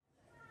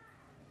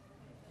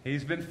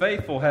He's been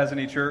faithful,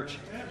 hasn't he, church?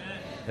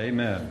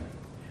 Amen.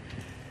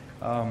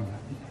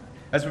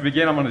 As we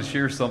begin, I'm going to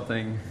share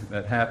something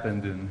that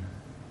happened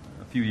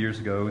a few years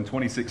ago. In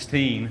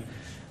 2016,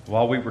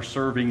 while we were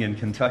serving in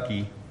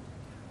Kentucky,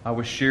 I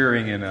was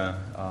sharing in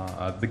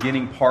a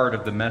beginning part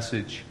of the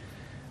message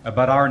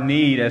about our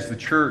need as the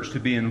church to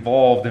be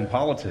involved in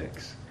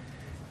politics.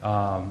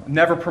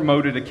 Never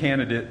promoted a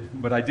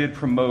candidate, but I did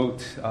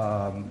promote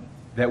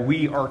that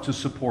we are to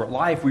support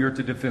life. We are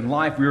to defend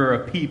life. We are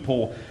a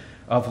people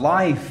of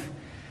life.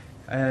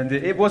 And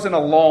it wasn't a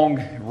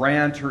long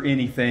rant or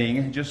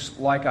anything, just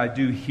like I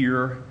do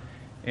here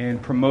in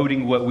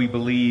promoting what we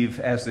believe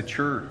as the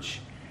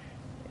church.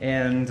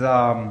 And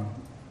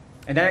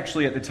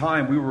actually at the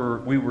time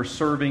we were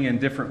serving in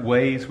different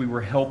ways. We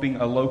were helping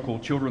a local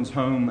children's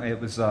home. It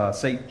was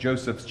St.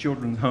 Joseph's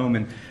Children's Home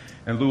in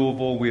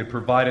Louisville. We had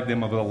provided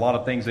them with a lot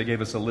of things. They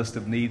gave us a list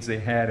of needs they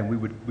had, and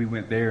we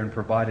went there and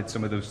provided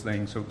some of those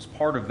things. So it was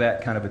part of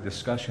that kind of a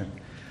discussion.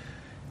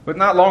 But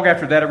not long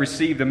after that, I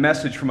received a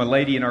message from a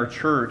lady in our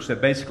church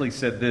that basically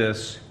said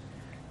this: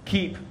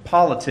 keep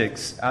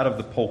politics out of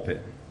the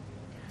pulpit.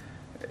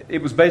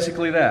 It was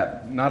basically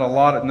that. Not a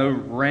lot, no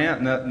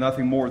rant,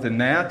 nothing more than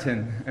that.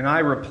 And I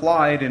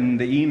replied in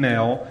the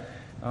email,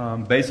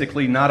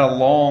 basically not a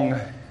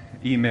long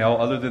email,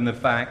 other than the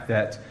fact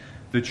that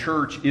the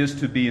church is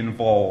to be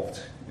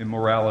involved in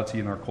morality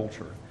in our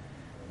culture.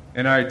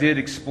 And I did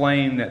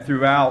explain that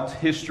throughout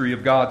history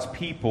of God's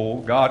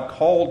people, God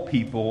called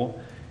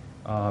people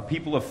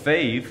of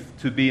faith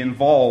to be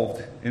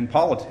involved in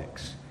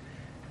politics.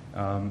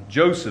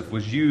 Joseph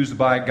was used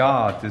by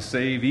God to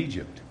save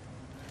Egypt.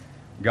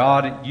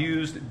 God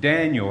used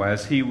Daniel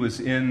as he was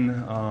in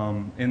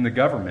the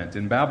government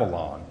in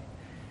Babylon.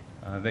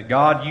 That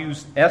God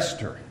used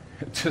Esther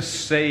to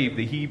save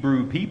the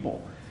Hebrew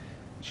people.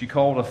 She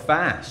called a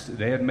fast.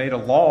 They had made a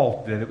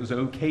law that it was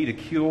okay to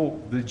kill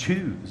the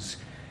Jews.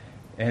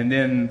 And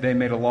then they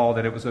made a law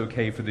that it was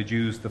okay for the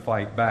Jews to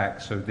fight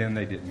back, so then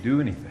they didn't do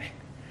anything.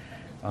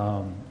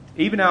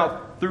 Even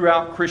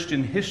throughout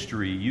Christian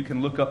history, you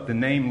can look up the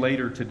name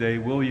later today,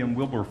 William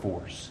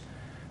Wilberforce,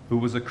 who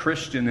was a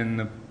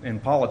Christian in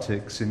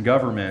politics, in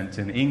government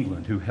in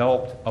England, who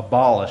helped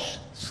abolish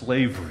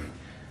slavery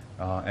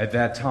at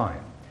that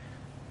time.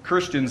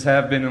 Christians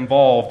have been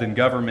involved in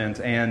government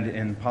and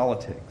in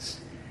politics.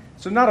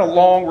 So not a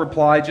long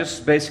reply,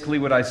 just basically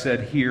what I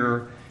said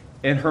here,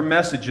 and her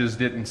messages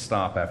didn't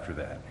stop after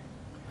that.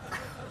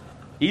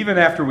 Even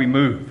after we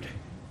moved.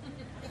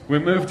 We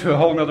moved to a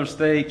whole other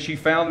state. She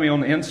found me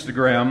on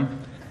Instagram,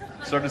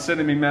 started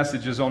sending me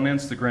messages on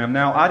Instagram.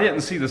 Now, I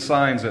didn't see the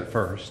signs at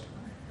first.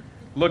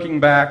 Looking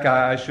back,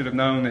 I should have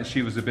known that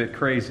she was a bit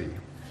crazy.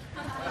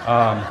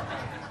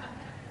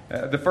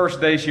 The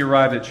first day she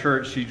arrived at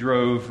church, she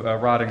drove a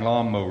riding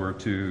lawnmower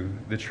to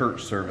the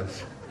church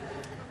service.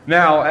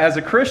 Now, as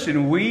a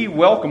Christian, we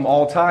welcome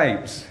all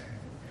types.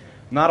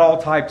 Not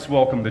all types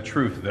welcome the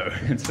truth, though,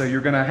 and so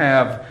you're going to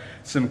have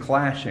some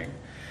clashing.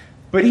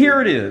 But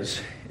here it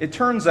is. It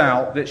turns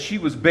out that she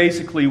was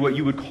basically what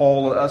you would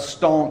call a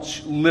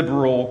staunch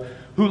liberal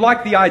who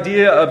liked the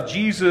idea of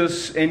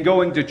Jesus and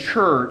going to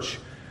church,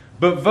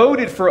 but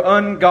voted for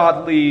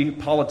ungodly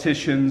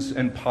politicians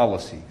and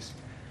policies.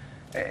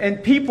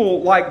 And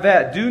people like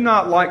that do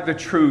not like the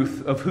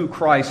truth of who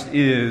Christ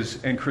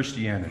is and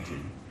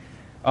Christianity.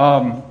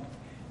 And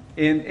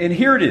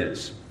here it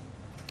is.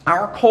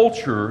 Our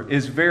culture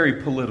is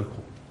very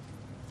political.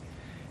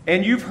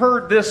 And you've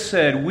heard this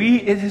said,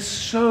 it is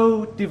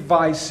so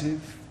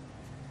divisive.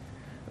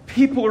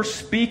 People are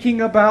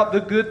speaking about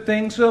the good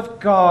things of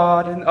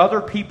God, and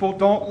other people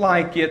don't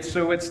like it,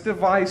 so it's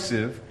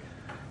divisive.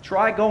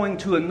 Try going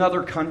to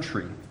another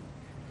country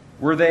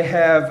where they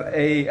have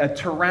a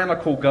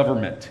tyrannical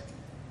government,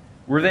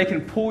 where they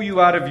can pull you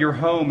out of your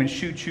home and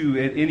shoot you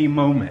at any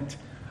moment.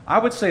 I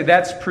would say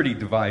that's pretty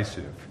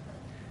divisive.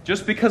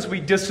 Just because we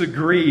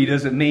disagree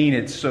doesn't mean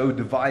it's so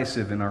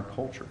divisive in our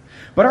culture.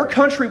 But our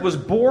country was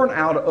born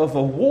out of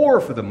a war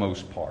for the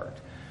most part.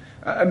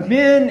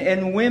 Men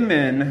and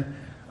women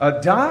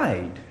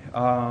died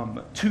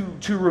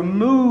to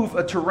remove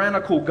a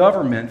tyrannical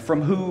government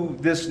from who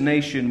this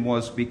nation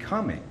was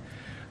becoming.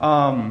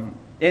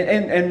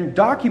 And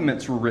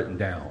documents were written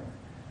down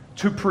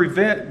to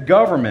prevent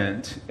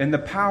government and the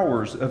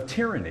powers of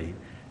tyranny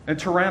and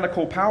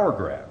tyrannical power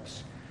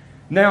grabs.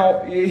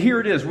 Now, here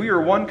it is. We are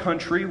one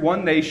country,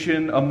 one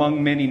nation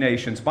among many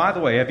nations. By the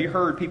way, have you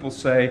heard people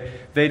say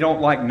they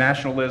don't like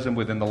nationalism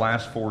within the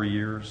last 4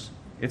 years?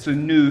 It's a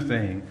new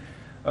thing.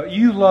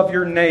 You love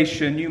your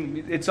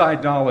nation. It's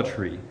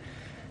idolatry.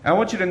 I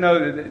want you to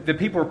know that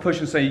people are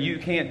pushing, saying you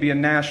can't be a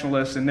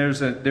nationalist, and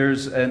there's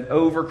an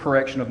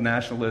overcorrection of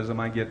nationalism.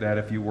 I get that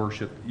if you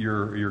worship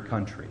your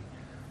country.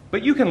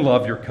 But you can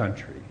love your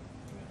country.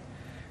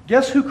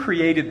 Guess who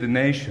created the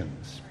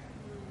nations?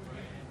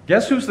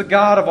 Guess who's the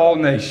God of all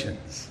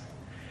nations?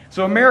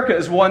 So America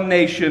is one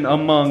nation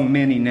among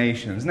many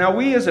nations. Now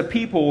we as a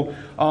people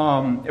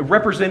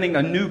representing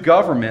a new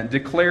government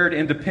declared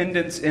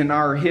independence in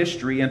our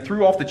history and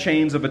threw off the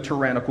chains of a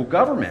tyrannical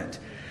government.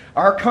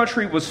 Our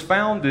country was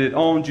founded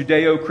on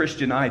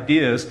Judeo-Christian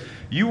ideas.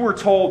 You were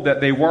told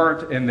that they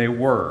weren't, and they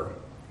were.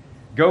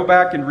 Go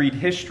back and read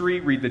history,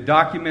 read the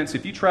documents.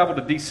 If you travel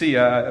to D.C.,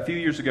 a few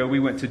years ago we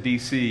went to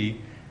D.C.,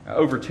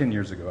 over 10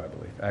 years ago, I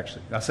believe,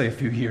 actually. I say a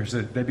few years,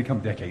 they become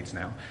decades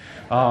now.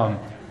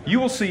 You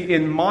will see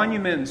in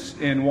monuments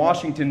in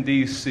Washington,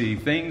 D.C.,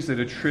 things that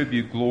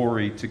attribute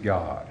glory to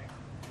God.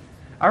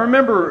 I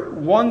remember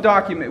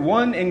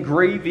one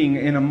engraving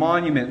in a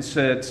monument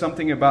said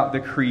something about the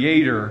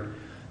Creator,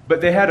 but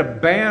they had a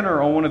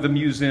banner on one of the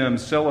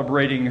museums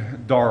celebrating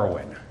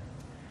Darwin.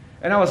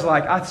 And I was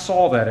like, I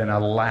saw that and I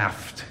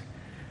laughed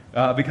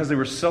because they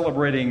were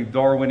celebrating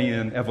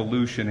Darwinian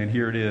evolution, and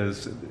here it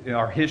is.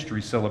 Our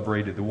history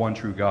celebrated the one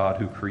true God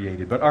who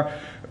created, but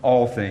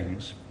all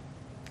things.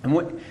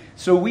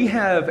 So we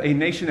have a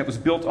nation that was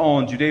built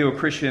on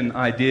Judeo-Christian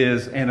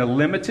ideas and a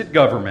limited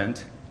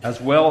government,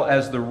 as well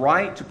as the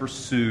right to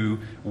pursue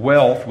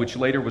wealth, which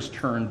later was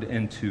turned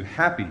into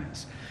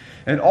happiness.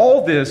 And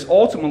all this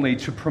ultimately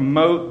to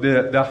promote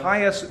the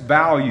highest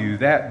value,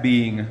 that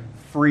being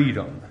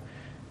freedom.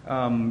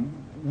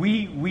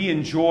 We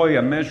enjoy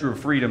a measure of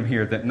freedom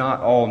here that not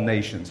all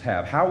nations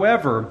have.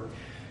 However,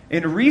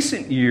 in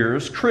recent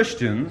years,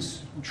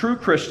 Christians, true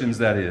Christians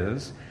that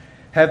is,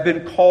 have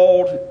been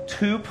called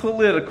too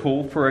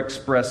political for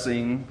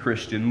expressing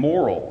Christian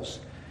morals.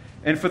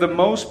 And for the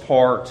most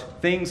part,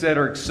 things that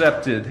are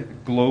accepted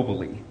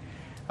globally.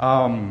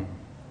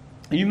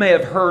 You may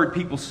have heard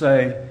people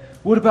say,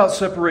 what about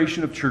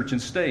separation of church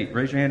and state?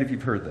 Raise your hand if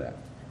you've heard that.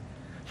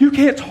 You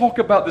can't talk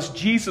about this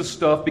Jesus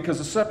stuff because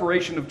the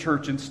separation of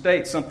church and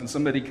state, something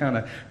somebody kind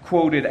of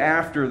quoted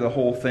after the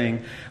whole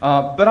thing.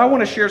 But I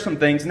want to share some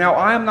things. Now,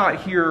 I am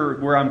not here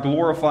where I'm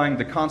glorifying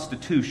the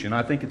Constitution.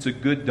 I think it's a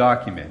good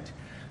document.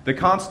 The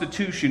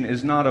Constitution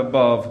is not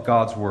above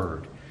God's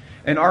Word.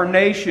 And our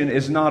nation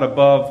is not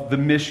above the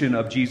mission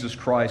of Jesus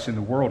Christ in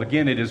the world.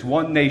 Again, it is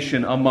one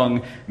nation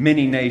among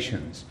many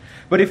nations.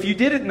 But if you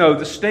didn't know,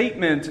 the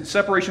statement,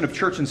 separation of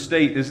church and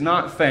state, is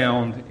not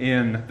found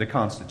in the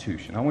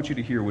Constitution. I want you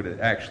to hear what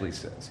it actually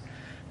says.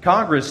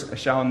 Congress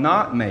shall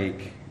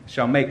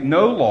make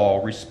no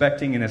law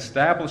respecting an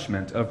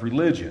establishment of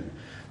religion.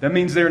 That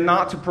means they're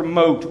not to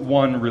promote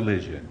one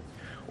religion,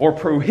 or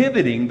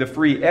prohibiting the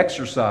free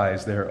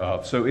exercise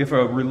thereof. So if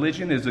a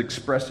religion is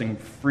expressing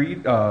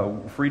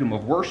freedom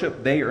of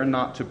worship, they are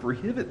not to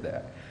prohibit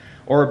that.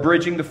 Or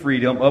abridging the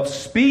freedom of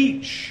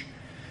speech.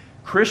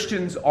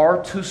 Christians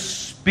are to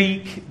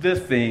speak the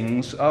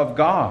things of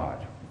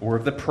God, or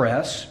of the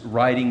press,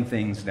 writing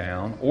things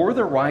down, or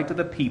the right of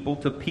the people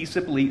to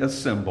peaceably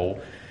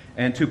assemble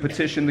and to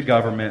petition the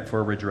government for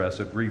a redress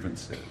of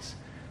grievances.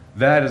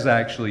 That is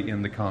actually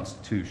in the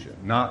Constitution,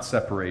 not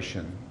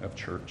separation of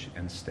church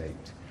and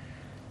state.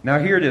 Now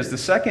here it is. The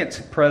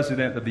second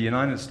president of the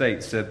United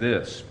States said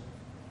this.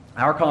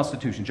 Our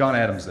Constitution, John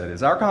Adams that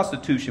is, our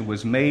Constitution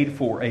was made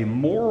for a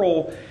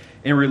moral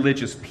and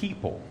religious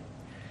people.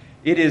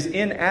 It is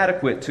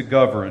inadequate to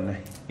govern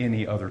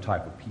any other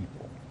type of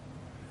people.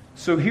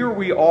 So here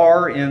we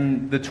are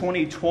in the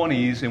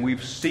 2020s, and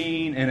we've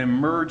seen an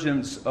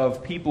emergence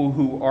of people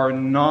who are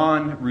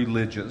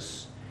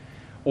non-religious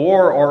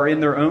or are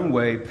in their own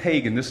way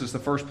pagan. This is the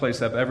first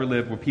place I've ever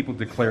lived where people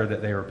declare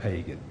that they are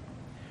pagan.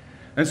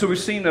 And so we've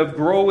seen a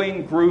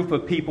growing group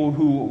of people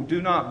who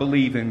do not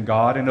believe in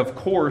God, and of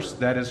course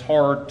that is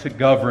hard to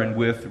govern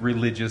with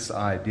religious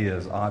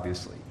ideas,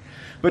 obviously.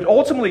 But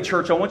ultimately,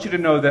 church, I want you to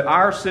know that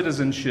our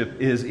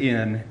citizenship is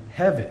in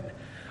heaven.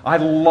 I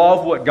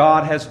love what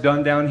God has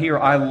done down here.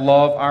 I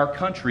love our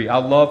country. I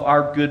love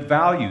our good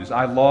values.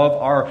 I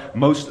love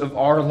most of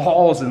our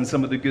laws and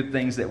some of the good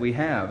things that we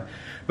have.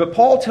 But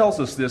Paul tells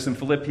us this in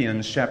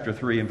Philippians chapter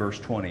 3 and verse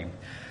 20.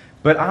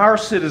 But our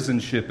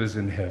citizenship is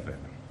in heaven.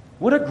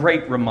 What a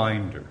great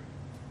reminder.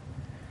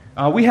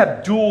 We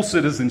have dual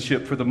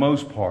citizenship for the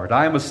most part.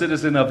 I am a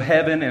citizen of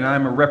heaven, and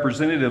I'm a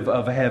representative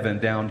of heaven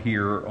down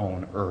here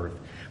on earth.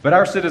 But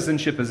our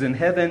citizenship is in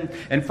heaven,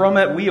 and from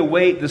it we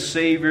await the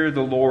Savior,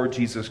 the Lord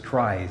Jesus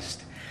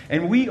Christ.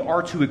 And we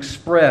are to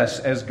express,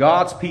 as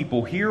God's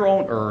people here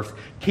on earth,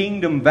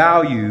 kingdom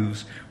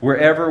values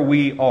wherever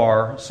we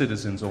are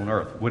citizens on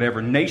earth.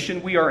 Whatever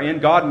nation we are in,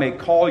 God may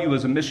call you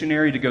as a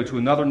missionary to go to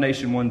another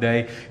nation one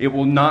day. It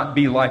will not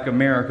be like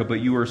America, but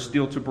you are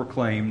still to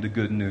proclaim the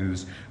good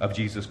news of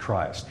Jesus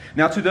Christ.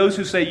 Now, to those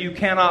who say you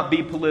cannot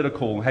be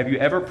political, have you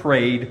ever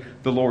prayed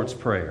the Lord's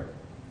Prayer?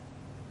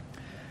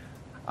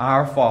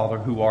 Our Father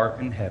who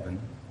art in heaven,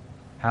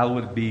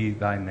 hallowed be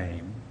thy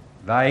name.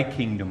 Thy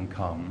kingdom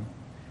come.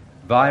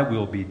 Thy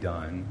will be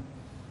done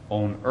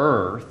on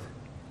earth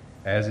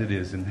as it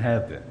is in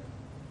heaven.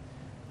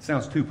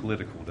 Sounds too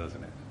political,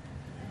 doesn't it?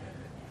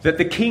 That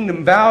the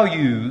kingdom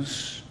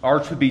values are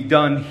to be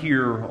done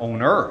here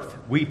on earth.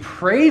 We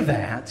pray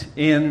that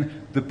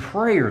in the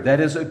prayer. That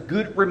is a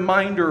good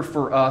reminder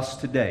for us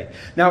today.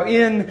 Now,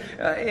 in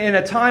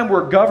a time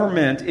where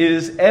government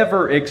is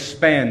ever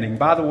expanding,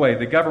 by the way,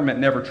 the government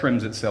never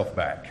trims itself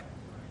back.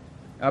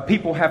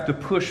 People have to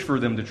push for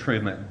them to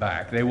trim it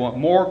back. They want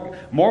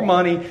more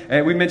money.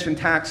 And we mentioned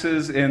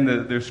taxes in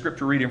the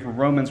scripture reading from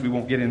Romans. We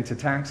won't get into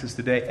taxes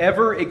today.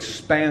 Ever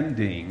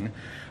expanding,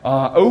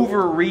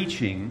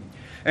 overreaching.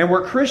 And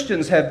where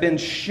Christians have been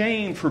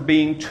shamed for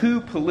being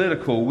too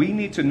political, we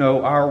need to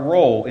know our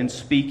role in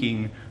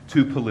speaking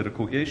to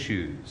political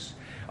issues.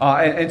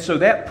 And so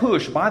that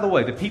push, by the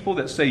way, the people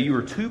that say you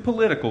are too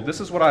political, this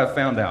is what I have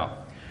found out.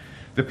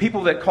 The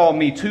people that call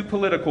me too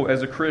political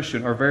as a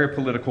Christian are very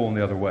political on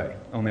the other way,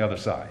 on the other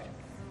side.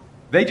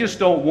 They just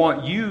don't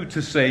want you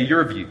to say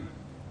your view.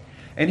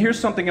 And here's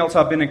something else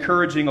I've been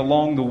encouraging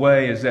along the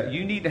way is that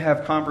you need to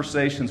have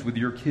conversations with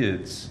your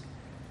kids.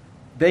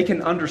 They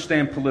can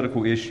understand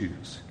political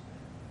issues.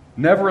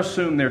 Never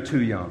assume they're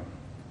too young.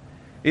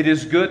 It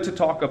is good to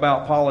talk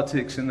about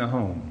politics in the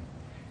home.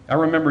 I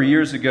remember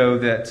years ago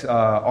that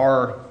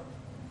our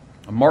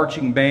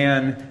marching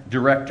band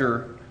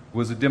director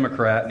was a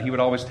Democrat, and he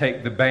would always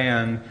take the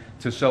band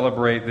to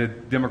celebrate the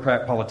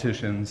Democrat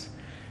politicians.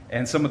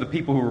 And some of the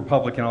people who were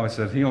Republican always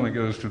said, he only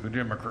goes to the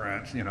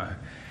Democrats, you know.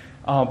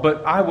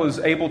 But I was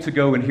able to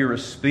go and hear a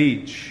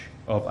speech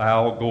of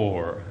Al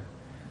Gore,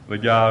 the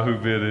guy who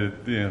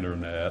invented the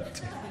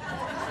internet.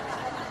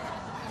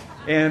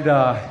 And,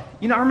 I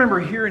remember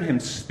hearing him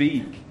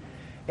speak,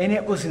 and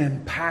it was an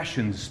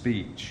impassioned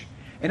speech.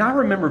 And I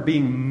remember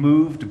being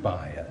moved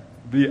by it.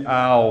 The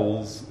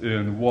owls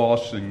in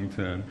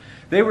Washington.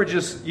 They were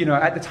just,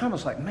 at the time I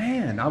was like,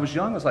 man, I was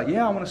young. I was like,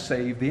 yeah, I want to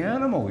save the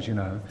animals,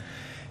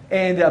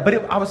 And but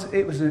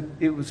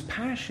it was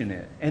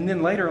passionate. And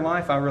then later in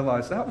life I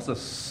realized that was a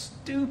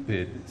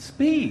stupid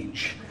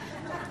speech.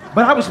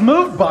 But I was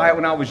moved by it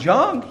when I was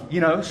young,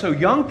 So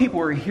young people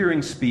are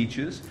hearing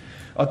speeches.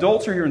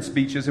 Adults are hearing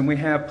speeches, and we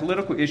have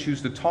political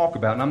issues to talk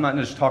about. And I'm not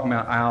just talking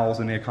about owls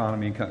and the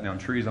economy and cutting down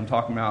trees. I'm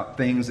talking about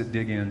things that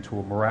dig into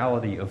a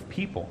morality of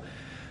people.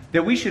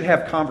 That we should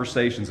have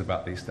conversations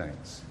about these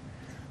things.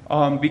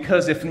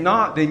 Because if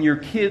not, then your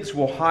kids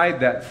will hide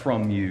that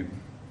from you.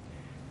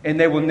 And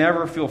they will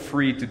never feel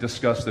free to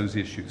discuss those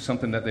issues.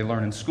 Something that they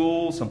learn in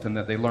school, something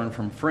that they learn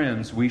from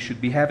friends. We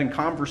should be having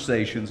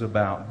conversations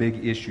about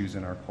big issues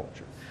in our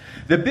culture.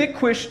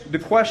 The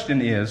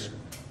question is,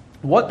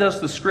 what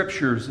does the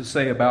Scriptures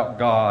say about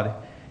God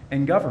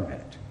and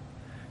government?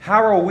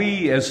 How are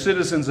we as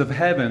citizens of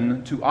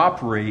heaven to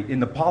operate in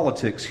the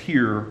politics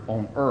here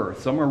on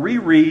earth? So I'm going to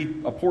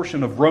reread a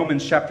portion of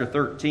Romans chapter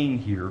 13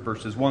 here,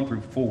 verses 1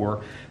 through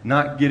 4,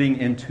 not getting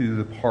into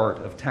the part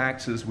of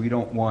taxes. We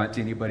don't want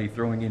anybody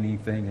throwing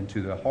anything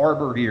into the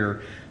harbor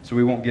here, so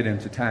we won't get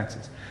into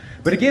taxes.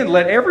 But again,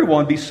 let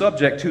everyone be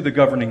subject to the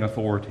governing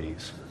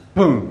authorities.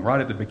 Boom, right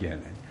at the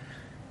beginning.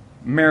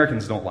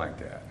 Americans don't like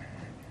that.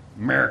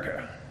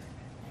 America,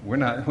 we're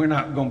not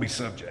going to be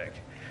subject.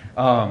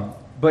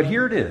 But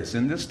here it is.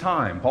 In this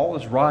time, Paul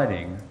is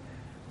writing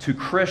to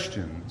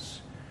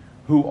Christians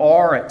who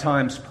are at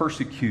times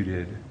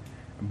persecuted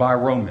by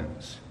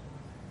Romans.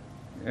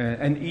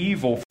 And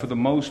evil for the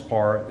most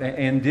part,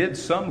 and did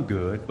some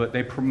good, but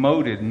they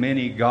promoted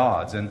many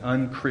gods and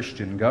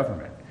unchristian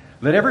government.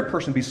 Let every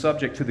person be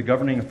subject to the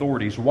governing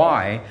authorities.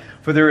 Why?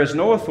 For there is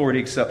no authority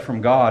except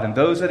from God, and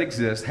those that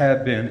exist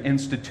have been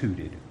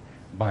instituted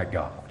by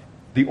God.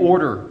 The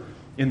order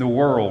in the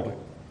world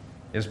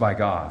is by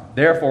God.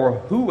 Therefore,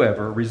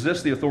 whoever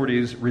resists the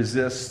authorities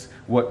resists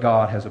what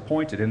God has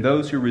appointed, and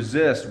those who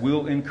resist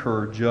will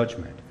incur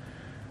judgment.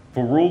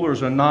 For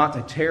rulers are not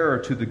a terror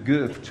to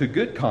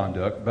good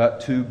conduct,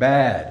 but to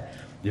bad.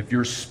 If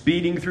you're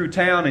speeding through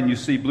town and you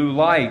see blue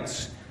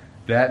lights,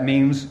 that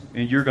means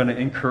you're going to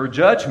incur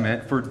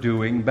judgment for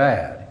doing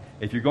bad.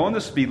 If you're going the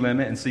speed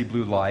limit and see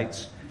blue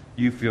lights,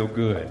 you feel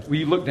good. Well,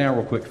 you look down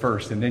real quick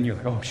first, and then you're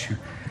like, oh, shoot.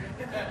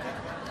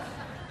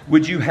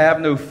 Would you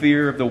have no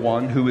fear of the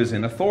one who is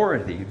in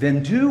authority?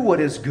 Then do what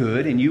is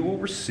good, and you will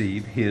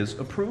receive his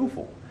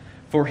approval.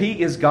 For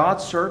he is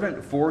God's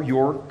servant for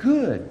your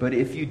good. But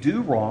if you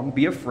do wrong,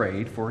 be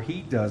afraid, for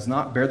he does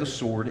not bear the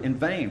sword in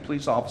vain.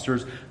 Police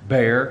officers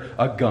bear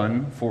a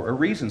gun for a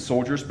reason.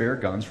 Soldiers bear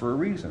guns for a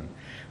reason.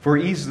 For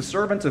he's the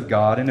servant of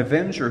God, an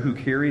avenger who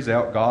carries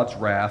out God's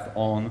wrath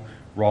on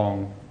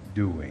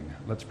wrongdoing.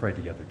 Let's pray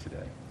together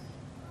today.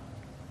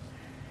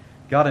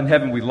 God in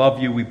heaven, we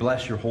love you, we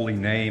bless your holy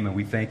name, and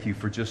we thank you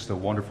for just a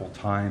wonderful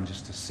time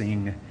just to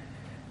sing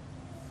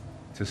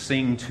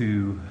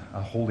to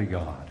a holy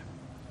God,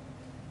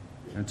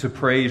 and to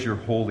praise your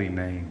holy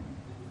name.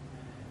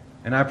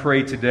 And I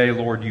pray today,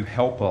 Lord, you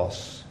help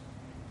us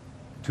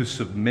to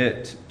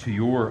submit to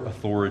your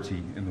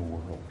authority in the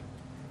world.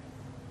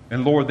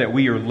 And Lord, that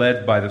we are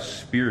led by the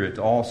Spirit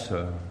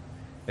also,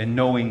 and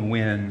knowing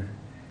when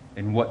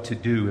and what to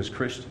do as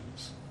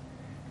Christians.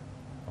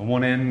 On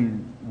one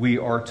end, we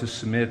are to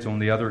submit. On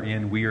the other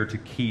end, we are to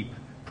keep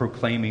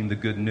proclaiming the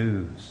good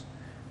news,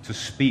 to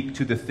speak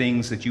to the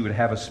things that you would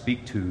have us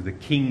speak to, the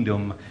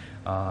kingdom,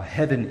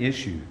 heaven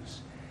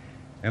issues.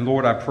 And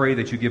Lord, I pray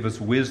that you give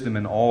us wisdom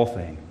in all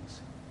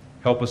things.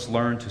 Help us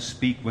learn to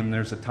speak when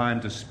there's a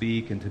time to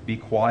speak, and to be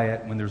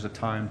quiet when there's a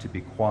time to be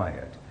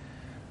quiet.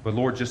 But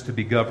Lord, just to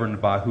be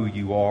governed by who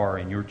you are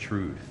and your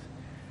truth.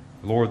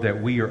 Lord,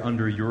 that we are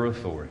under your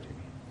authority,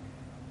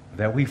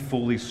 that we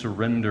fully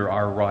surrender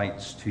our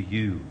rights to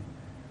you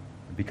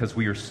because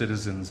we are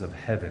citizens of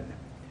heaven.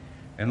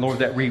 And Lord,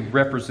 that we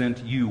represent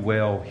you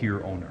well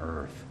here on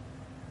earth.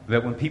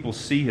 That when people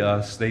see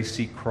us, they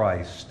see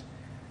Christ.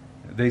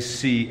 They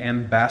see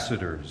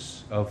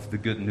ambassadors of the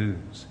good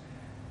news.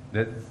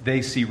 That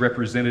they see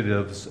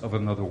representatives of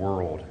another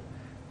world,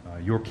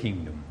 your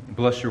kingdom.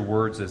 Bless your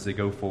words as they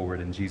go forward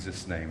in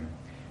Jesus' name.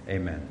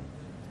 Amen.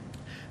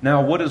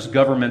 Now, what is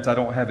government? I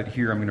don't have it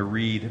here. I'm going to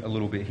read a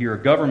little bit here.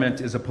 Government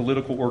is a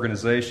political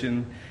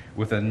organization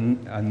with a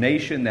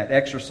nation that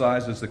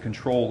exercises the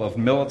control of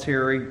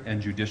military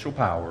and judicial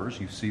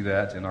powers. You see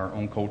that in our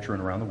own culture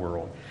and around the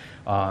world.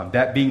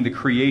 That being the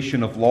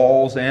creation of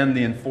laws and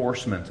the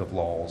enforcement of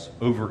laws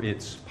over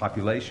its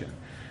population.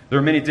 There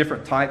are many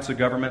different types of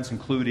governments,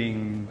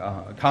 including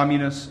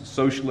communist,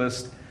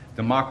 socialist,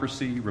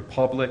 democracy,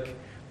 republic,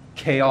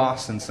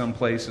 chaos in some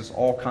places,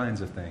 all kinds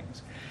of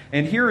things.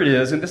 And here it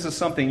is, and this is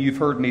something you've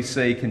heard me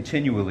say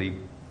continually,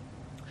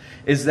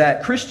 is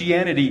that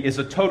Christianity is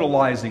a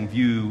totalizing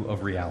view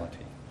of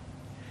reality.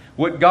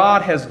 What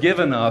God has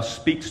given us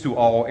speaks to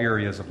all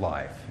areas of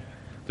life.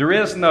 There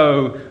is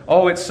no,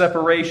 it's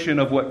separation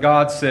of what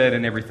God said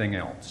and everything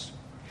else.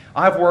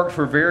 I've worked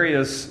for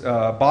various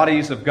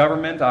bodies of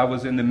government. I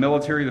was in the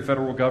military, the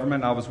federal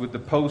government. I was with the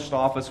post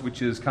office,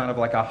 which is kind of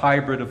like a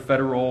hybrid of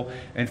federal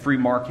and free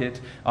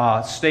market,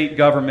 state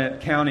government,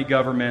 county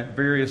government,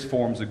 various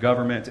forms of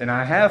government. And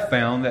I have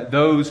found that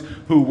those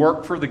who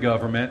work for the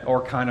government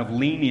are kind of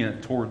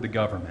lenient toward the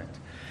government.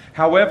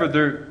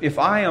 However, if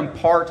I am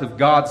part of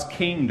God's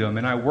kingdom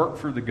and I work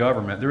for the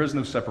government, there is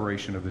no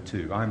separation of the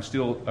two. I'm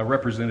still a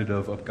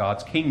representative of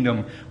God's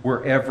kingdom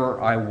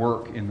wherever I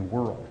work in the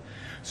world.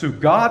 So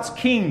God's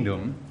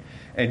kingdom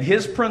and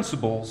His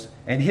principles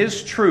and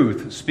His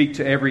truth speak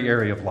to every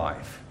area of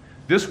life.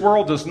 This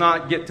world does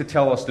not get to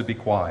tell us to be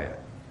quiet.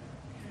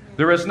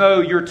 There is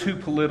no, you're too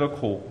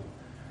political.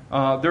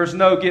 There's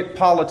no get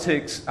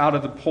politics out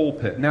of the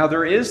pulpit. Now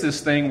there is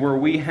this thing where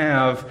we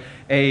have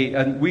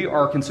we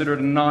are considered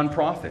a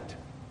nonprofit.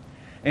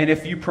 And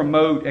if you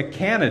promote a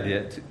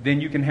candidate,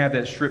 then you can have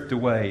that stripped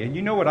away. And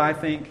you know what I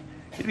think?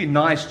 It'd be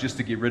nice just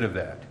to get rid of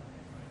that.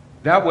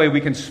 That way we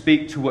can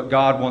speak to what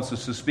God wants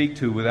us to speak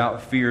to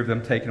without fear of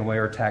them taking away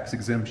our tax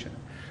exemption.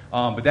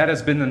 But that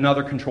has been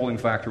another controlling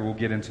factor. We'll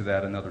get into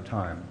that another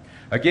time.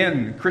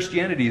 Again,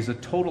 Christianity is a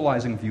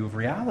totalizing view of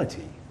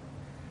reality.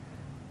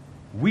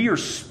 We are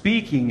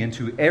speaking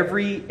into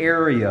every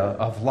area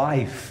of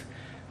life.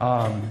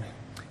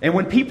 And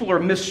when people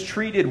are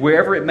mistreated,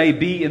 wherever it may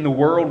be in the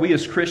world, we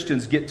as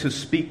Christians get to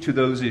speak to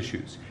those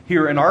issues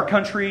here in our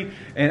country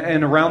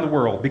and around the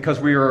world because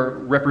we are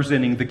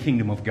representing the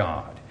kingdom of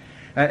God.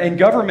 And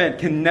government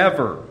can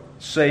never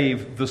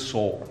save the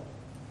soul.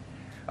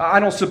 I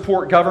don't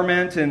support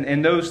government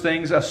and those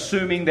things,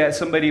 assuming that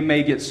somebody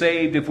may get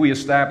saved if we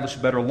establish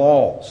better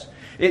laws.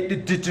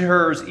 It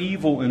deters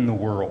evil in the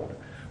world.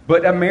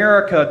 But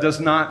America does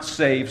not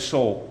save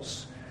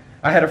souls.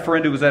 I had a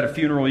friend who was at a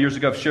funeral years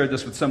ago. I've shared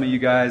this with some of you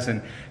guys.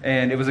 And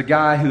it was a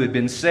guy who had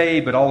been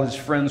saved, but all his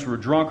friends were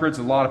drunkards.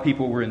 A lot of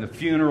people were in the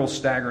funeral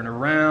staggering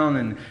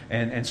around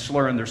and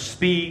slurring their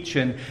speech.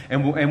 And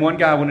one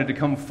guy wanted to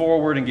come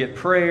forward and get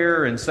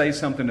prayer and say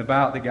something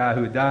about the guy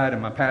who had died.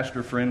 And my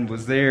pastor friend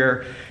was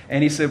there.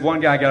 And he said, one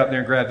guy got up there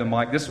and grabbed the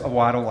mic.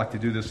 I don't like to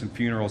do this in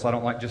funerals. I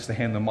don't like just to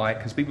hand the mic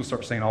because people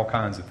start saying all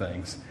kinds of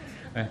things.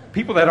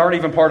 People that aren't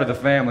even part of the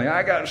family.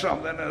 I got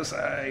something to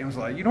say. He was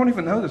like, you don't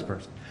even know this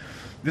person.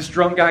 This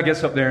drunk guy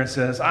gets up there and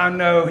says, I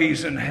know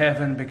he's in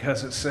heaven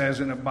because it says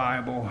in the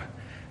Bible,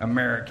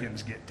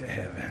 Americans get to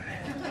heaven.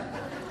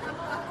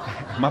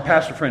 My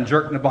pastor friend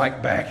jerked the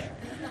mic back.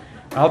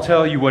 I'll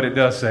tell you what it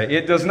does say.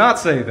 It does not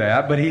say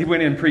that, but he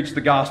went in and preached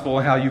the gospel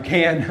and how you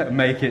can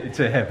make it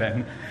to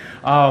heaven.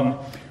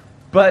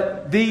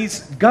 But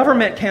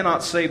government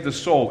cannot save the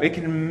soul. It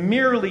can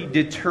merely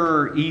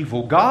deter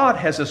evil. God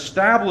has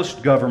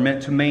established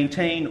government to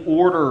maintain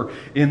order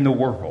in the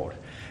world.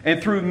 And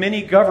through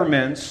many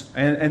governments,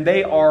 and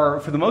they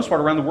are, for the most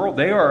part around the world,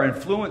 they are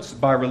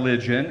influenced by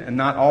religion, and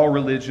not all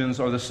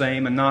religions are the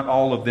same, and not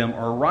all of them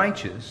are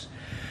righteous.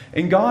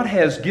 And God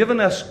has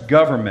given us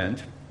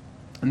government,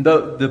 and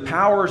the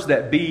powers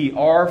that be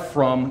are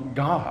from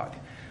God.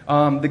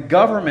 The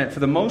government, for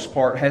the most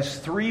part, has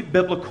three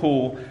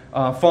biblical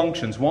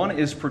functions. One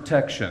is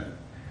protection.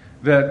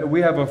 That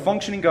we have a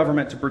functioning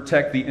government to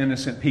protect the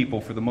innocent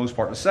people, for the most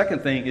part. The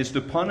second thing is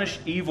to punish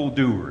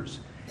evildoers.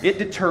 It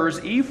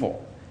deters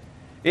evil.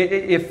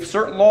 If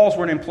certain laws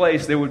weren't in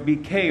place, there would be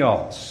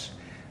chaos.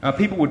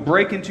 People would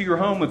break into your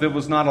home if there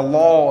was not a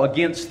law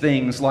against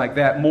things like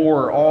that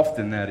more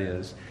often, that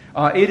is.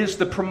 It is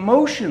the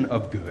promotion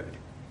of good.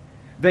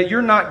 That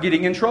you're not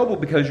getting in trouble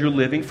because you're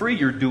living free.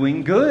 You're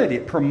doing good.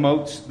 It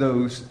promotes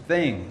those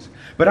things.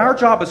 But our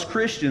job as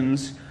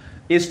Christians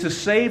is to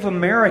save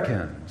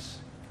Americans,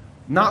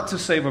 not to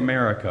save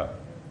America.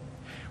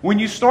 When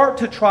you start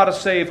to try to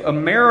save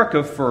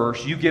America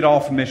first, you get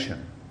off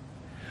mission.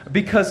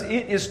 Because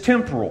it is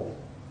temporal.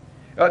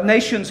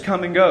 Nations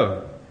come and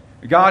go.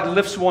 God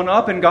lifts one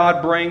up and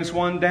God brings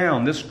one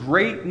down. This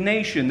great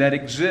nation that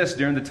exists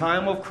during the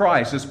time of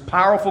Christ, this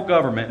powerful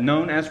government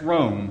known as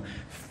Rome,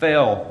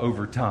 fell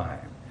over time.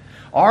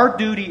 Our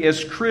duty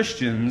as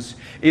Christians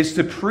is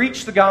to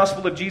preach the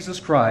gospel of Jesus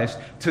Christ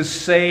to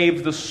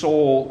save the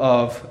soul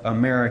of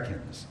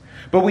Americans.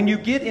 But when you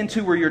get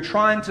into where you're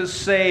trying to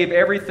save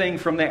everything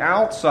from the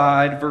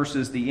outside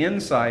versus the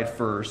inside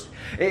first,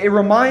 it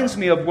reminds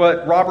me of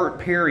what Robert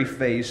Peary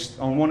faced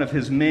on one of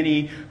his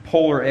many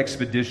polar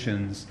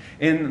expeditions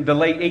in the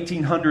late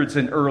 1800s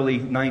and early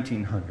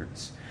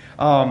 1900s.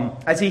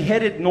 As he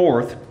headed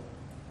north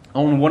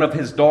on one of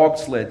his dog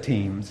sled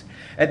teams,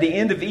 at the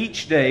end of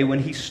each day, when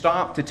he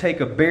stopped to take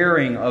a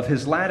bearing of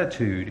his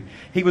latitude,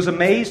 he was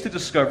amazed to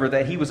discover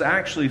that he was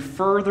actually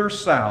further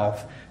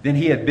south than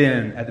he had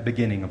been at the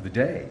beginning of the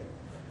day.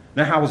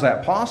 Now, how was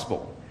that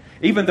possible?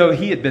 Even though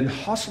he had been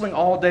hustling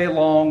all day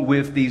long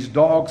with these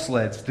dog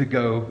sleds to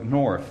go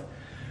north.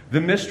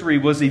 The mystery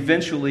was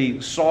eventually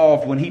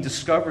solved when he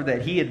discovered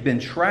that he had been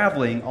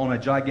traveling on a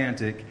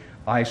gigantic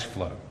ice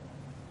floe.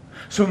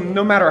 So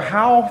no matter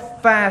how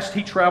fast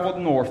he traveled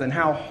north and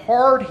how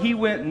hard he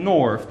went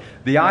north,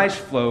 the ice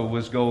floe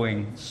was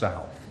going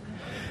south.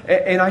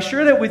 And I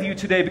share that with you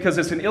today because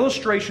it's an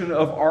illustration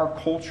of our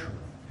culture.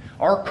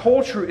 Our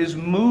culture is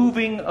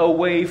moving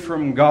away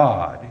from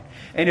God.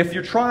 And if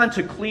you're trying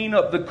to clean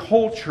up the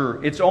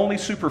culture, it's only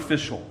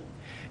superficial.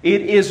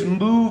 It is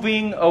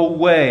moving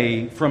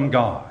away from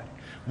God.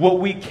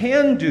 What we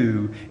can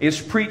do is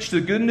preach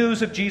the good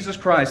news of Jesus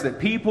Christ, that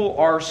people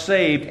are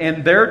saved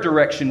and their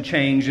direction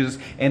changes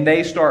and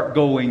they start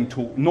going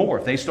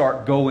north. They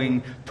start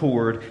going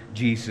toward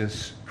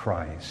Jesus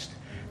Christ.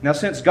 Now,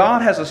 since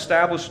God has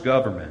established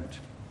government,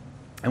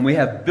 and we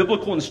have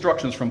biblical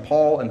instructions from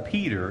Paul and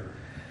Peter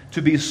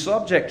to be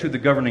subject to the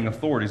governing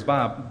authorities.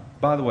 By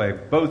the way,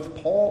 both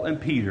Paul and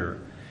Peter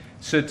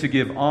said to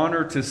give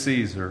honor to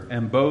Caesar,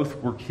 and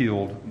both were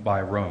killed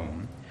by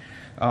Rome.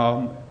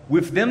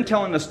 With them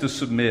telling us to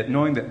submit,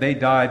 knowing that they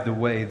died the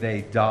way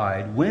they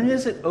died, when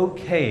is it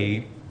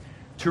okay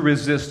to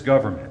resist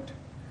government?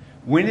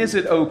 When is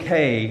it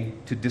okay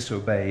to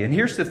disobey? And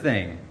here's the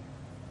thing.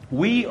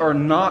 We are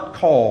not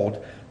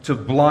called to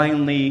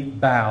blindly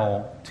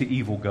bow to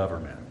evil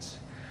governments.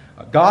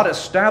 God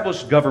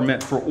established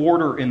government for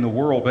order in the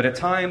world, but at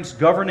times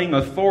governing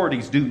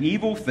authorities do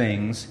evil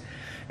things,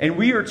 and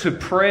we are to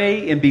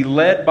pray and be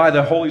led by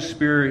the Holy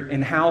Spirit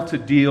in how to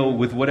deal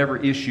with whatever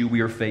issue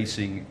we are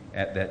facing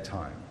at that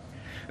time.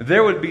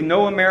 There would be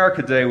no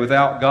America Day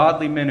without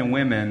godly men and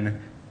women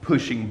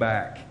pushing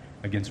back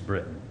against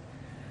Britain,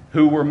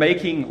 who were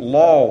making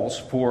laws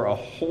for a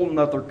whole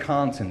nother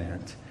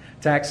continent,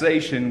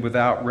 taxation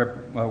without,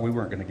 we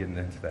weren't going to get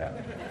into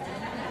that.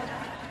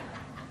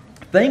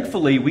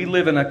 Thankfully, we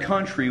live in a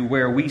country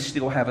where we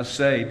still have a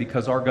say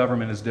because our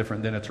government is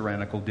different than a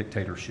tyrannical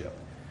dictatorship.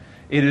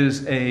 It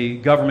is a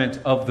government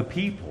of the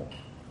people.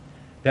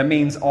 That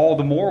means all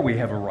the more we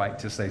have a right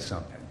to say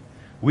something.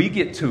 We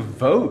get to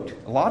vote.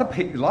 A lot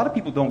of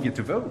people don't get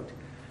to vote.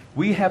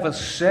 We have a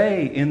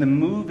say in the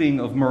moving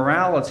of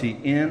morality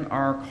in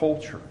our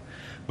culture.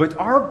 But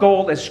our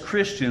goal as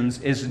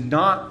Christians is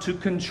not to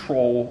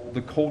control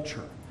the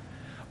culture.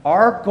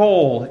 Our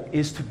goal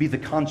is to be the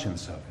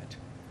conscience of it.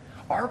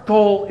 Our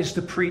goal is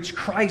to preach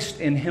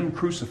Christ and Him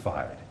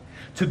crucified,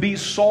 to be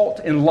salt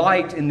and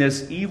light in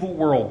this evil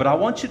world. But I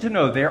want you to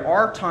know there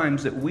are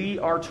times that we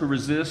are to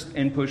resist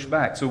and push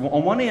back. So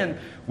on one end,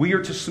 we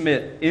are to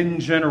submit in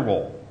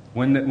general.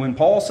 When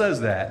Paul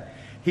says that,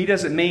 he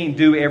doesn't mean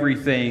do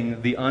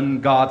everything the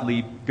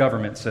ungodly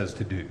government says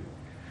to do.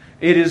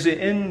 It is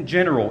in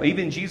general.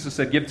 Even Jesus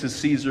said, give to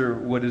Caesar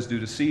what is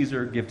due to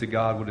Caesar, give to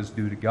God what is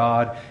due to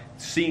God.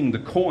 Seeing the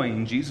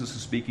coin, Jesus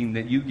is speaking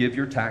that you give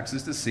your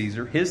taxes to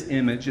Caesar. His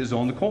image is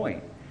on the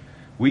coin.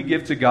 We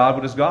give to God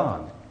what is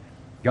God.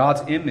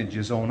 God's image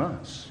is on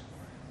us.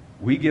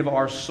 We give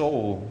our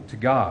soul to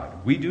God.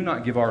 We do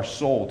not give our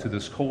soul to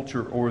this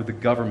culture or the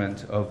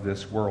government of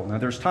this world. Now,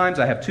 there's times,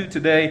 I have two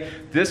today.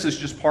 This is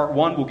just part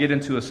one. We'll get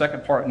into a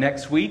second part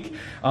next week.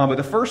 But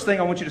the first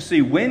thing I want you to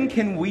see, when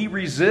can we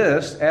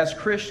resist as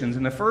Christians?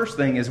 And the first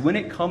thing is when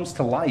it comes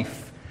to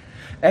life.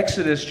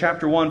 Exodus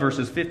chapter 1,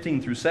 verses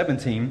 15 through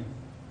 17.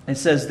 It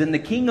says, Then the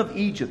king of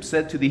Egypt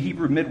said to the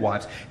Hebrew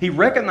midwives, he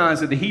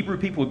recognized that the Hebrew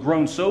people had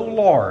grown so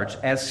large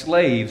as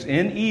slaves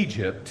in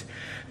Egypt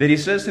that he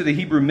says to the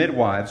Hebrew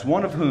midwives,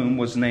 one of whom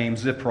was named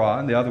Zipporah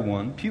and the other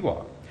one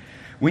Puah,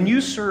 when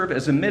you serve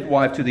as a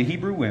midwife to the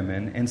Hebrew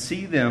women and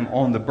see them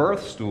on the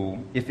birth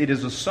stool, if it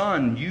is a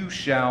son, you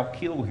shall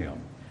kill him.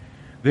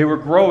 They were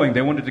growing.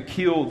 They wanted to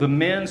kill the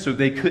men so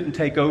they couldn't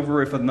take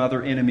over if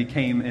another enemy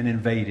came and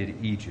invaded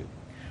Egypt.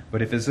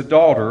 But if it's a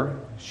daughter,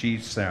 she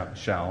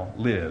shall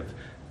live.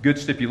 Good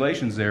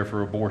stipulations there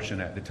for abortion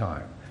at the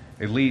time.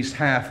 At least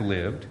half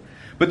lived.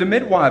 But the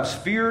midwives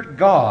feared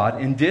God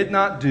and did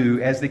not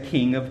do as the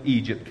king of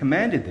Egypt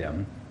commanded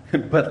them,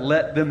 but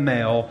let the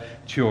male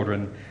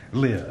children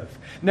live.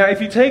 Now,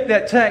 if you take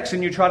that text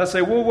and you try to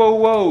say,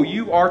 whoa,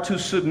 you are to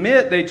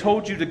submit, they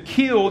told you to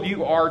kill,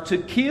 you are to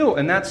kill.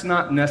 And that's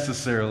not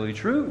necessarily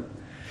true.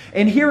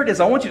 And here it is.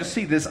 I want you to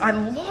see this. I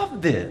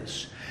love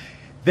this.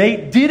 They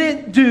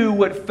didn't do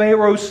what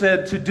Pharaoh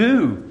said to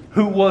do,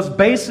 who was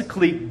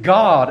basically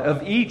God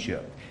of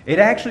Egypt. It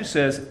actually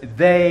says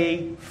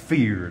they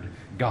feared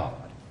God.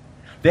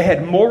 They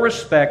had more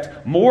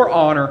respect, more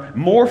honor,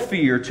 more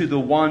fear to the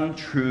one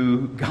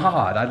true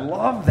God. I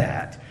love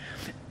that.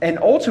 And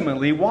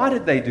ultimately, why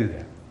did they do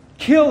that?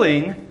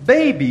 Killing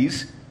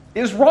babies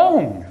is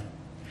wrong.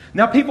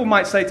 Now, people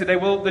might say today,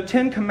 well, the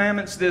Ten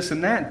Commandments, this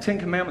and that, Ten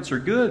Commandments are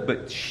good,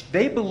 but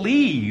they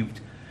believed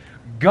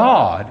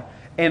God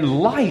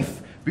and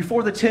life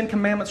before the Ten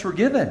Commandments were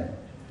given.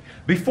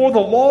 Before the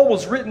law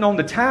was written on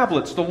the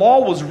tablets, the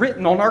law was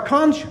written on our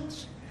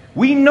conscience.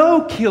 We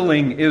know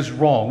killing is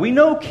wrong. We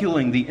know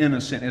killing the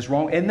innocent is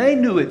wrong. And they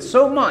knew it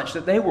so much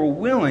that they were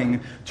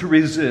willing to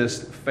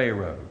resist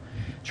Pharaoh.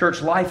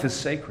 Church, life is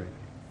sacred.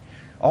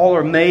 All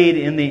are made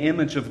in the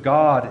image of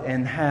God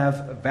and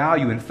have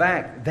value. In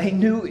fact, they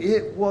knew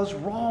it was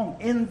wrong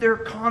in their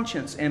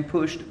conscience and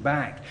pushed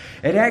back.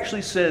 It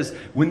actually says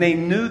when they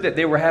knew that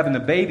they were having a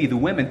baby, the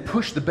women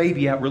pushed the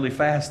baby out really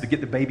fast to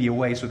get the baby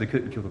away so they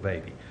couldn't kill the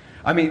baby.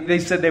 I mean, they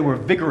said they were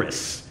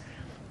vigorous.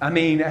 I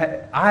mean,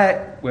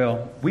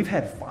 we've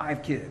had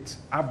 5 kids.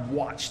 I've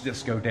watched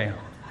this go down.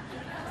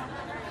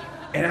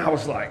 And I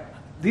was like,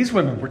 these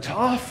women were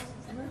tough.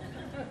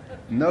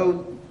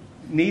 No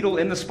needle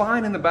in the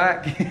spine in the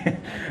back.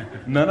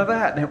 None of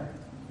that. Now,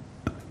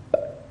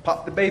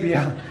 pop the baby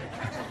out.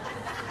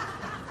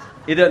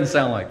 It doesn't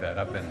sound like that.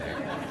 I've been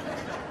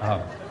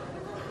there.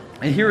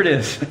 And here it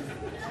is.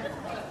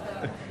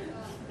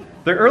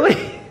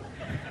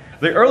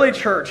 The early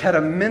church had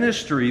a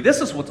ministry.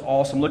 This is what's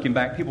awesome. Looking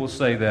back, people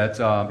say that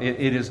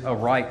it is a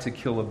right to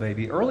kill a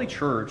baby. Early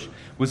church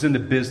was in the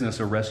business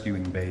of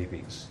rescuing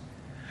babies.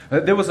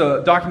 There was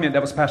a document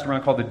that was passed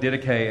around called the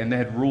Didache, and they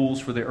had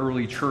rules for the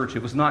early church.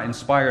 It was not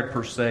inspired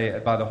per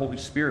se by the Holy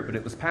Spirit, but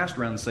it was passed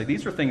around to say,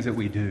 these are things that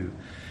we do.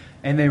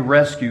 And they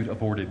rescued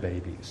aborted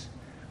babies.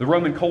 The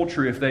Roman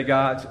culture, if they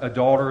got a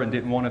daughter and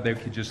didn't want it, they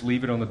could just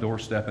leave it on the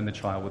doorstep and the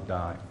child would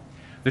die.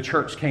 The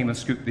church came and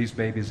scooped these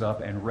babies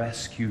up and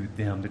rescued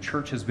them. The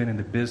church has been in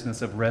the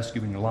business of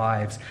rescuing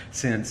lives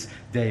since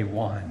day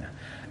one.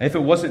 If it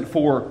wasn't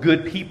for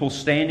good people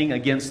standing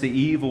against the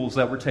evils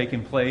that were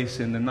taking place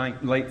in the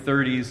late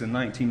 30s and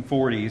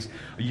 1940s,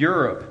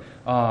 Europe,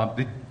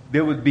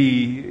 there would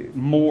be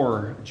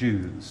more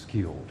Jews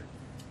killed.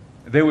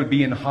 They would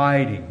be in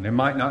hiding. There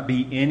might not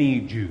be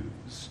any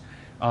Jews.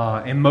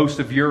 And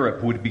most of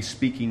Europe would be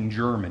speaking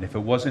German if it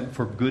wasn't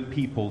for good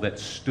people that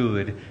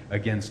stood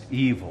against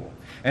evil.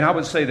 And I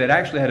would say that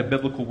actually had a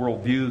biblical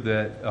worldview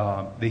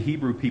that the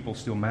Hebrew people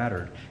still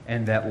mattered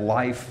and that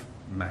life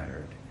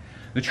mattered.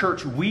 The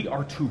church, we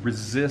are to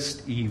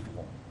resist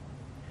evil.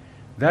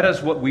 That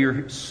is what we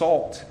are,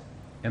 salt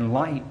and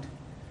light.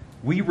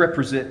 We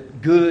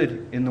represent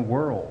good in the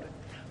world.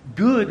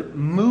 Good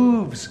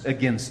moves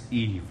against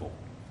evil.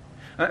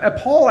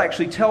 Paul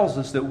actually tells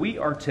us that we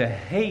are to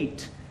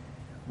hate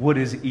what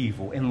is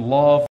evil and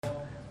love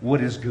what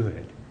is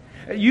good.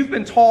 You've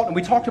been taught, and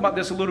we talked about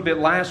this a little bit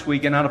last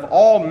week, and out of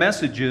all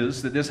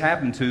messages that this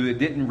happened to, it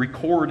didn't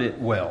record it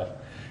well.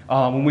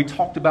 When we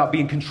talked about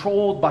being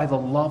controlled by the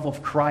love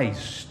of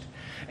Christ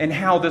and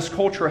how this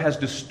culture has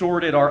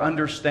distorted our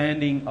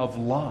understanding of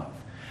love.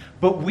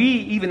 But we,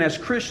 even as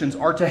Christians,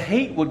 are to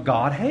hate what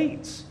God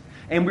hates.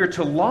 And we're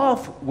to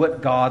love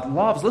what God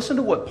loves. Listen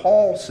to what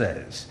Paul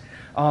says.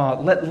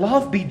 Let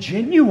love be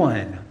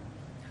genuine.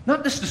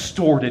 Not this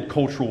distorted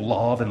cultural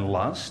love and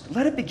lust.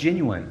 Let it be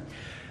genuine.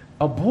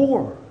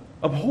 Abhor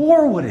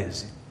what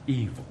is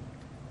evil.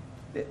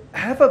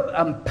 Have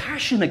a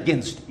passion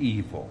against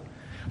evil.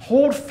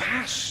 Hold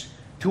fast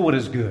to what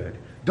is good.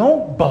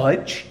 Don't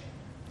budge.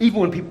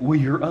 Even when people, well,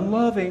 you're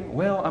unloving.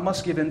 Well, I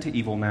must give in to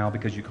evil now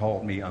because you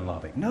called me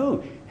unloving.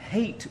 No,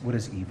 hate what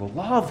is evil.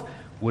 Love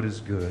what is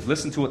good.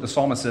 Listen to what the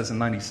psalmist says in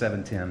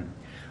 97:10.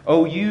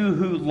 O you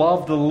who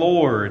love the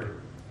Lord,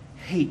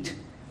 hate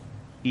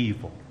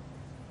evil.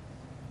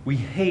 We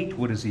hate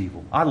what is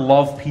evil. I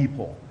love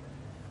people,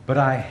 but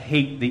I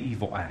hate the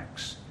evil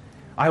acts.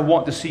 I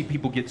want to see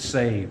people get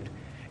saved.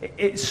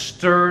 It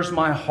stirs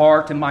my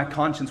heart and my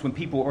conscience when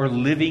people are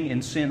living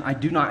in sin. I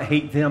do not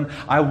hate them.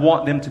 I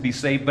want them to be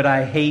saved, but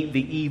I hate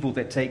the evil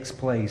that takes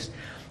place.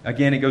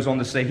 Again, it goes on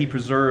to say, He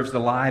preserves the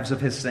lives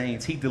of His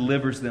saints. He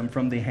delivers them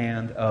from the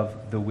hand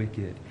of the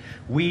wicked.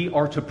 We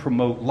are to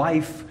promote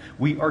life.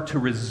 We are to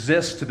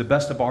resist to the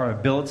best of our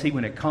ability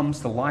when it comes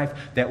to life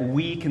that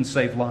we can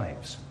save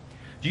lives.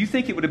 Do you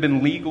think it would have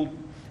been legal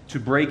to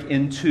break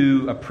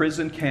into a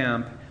prison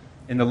camp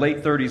in the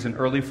late 30s and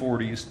early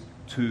 40s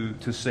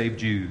to save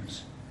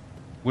Jews?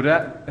 Would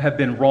that have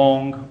been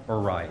wrong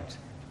or right?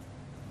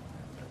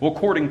 Well,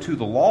 according to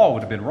the law, it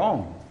would have been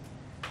wrong.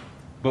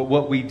 But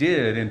what we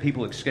did and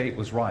people escaped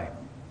was right.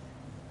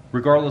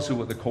 Regardless of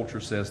what the culture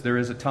says, there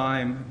is a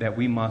time that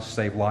we must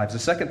save lives. The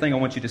second thing I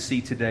want you to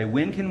see today,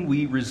 when can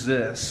we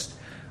resist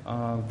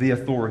the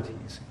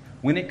authorities?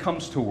 When it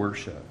comes to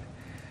worship.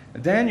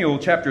 Daniel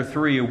chapter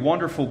 3, a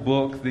wonderful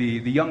book. The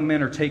young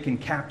men are taken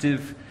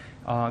captive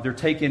They're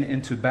taken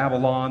into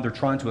Babylon. They're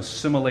trying to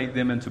assimilate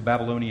them into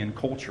Babylonian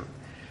culture.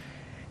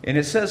 And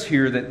it says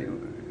here that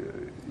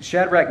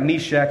Shadrach,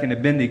 Meshach, and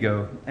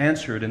Abednego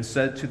answered and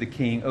said to the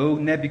king, O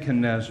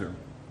Nebuchadnezzar.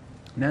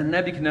 Now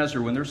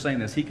Nebuchadnezzar, when they're saying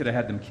this, he could have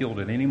had them killed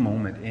at any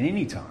moment, at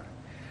any time.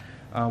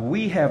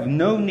 We have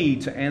no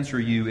need to answer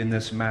you in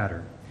this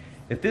matter.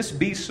 If this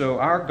be so,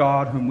 our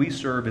God whom we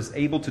serve is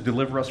able to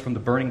deliver us from the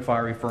burning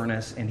fiery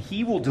furnace, and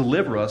he will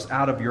deliver us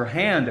out of your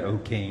hand, O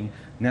king.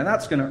 Now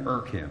that's going to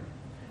irk him,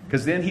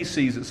 because then he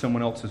sees that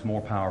someone else is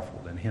more powerful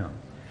than him.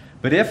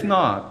 But if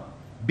not,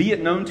 be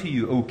it known to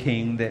you, O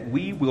king, that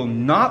we will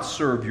not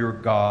serve your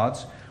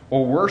gods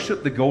or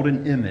worship the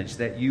golden image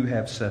that you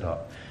have set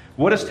up.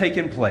 What has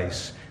taken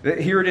place?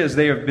 Here it is.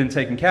 They have been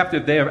taken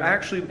captive. They are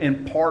actually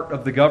in part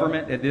of the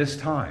government at this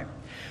time.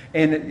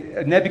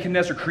 And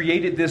Nebuchadnezzar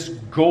created this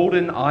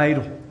golden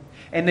idol.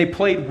 And they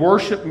played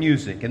worship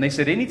music. And they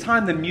said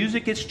anytime the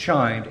music is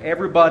chimed,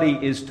 everybody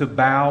is to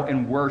bow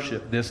and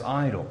worship this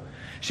idol.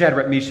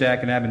 Shadrach, Meshach,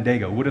 and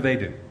Abednego, what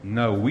do?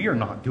 No, we are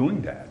not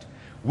doing that.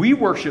 We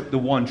worship the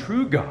one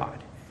true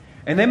God.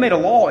 And they made a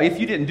law, if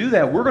you didn't do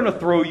that, we're going to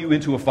throw you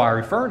into a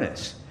fiery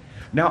furnace.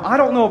 Now, I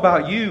don't know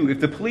about you. If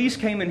the police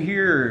came in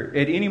here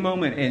at any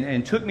moment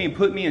and took me and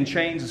put me in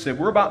chains and said,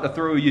 we're about to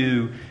throw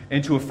you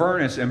into a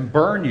furnace and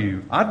burn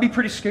you, I'd be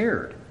pretty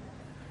scared.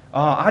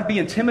 I'd be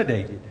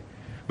intimidated.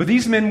 But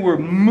these men were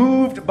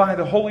moved by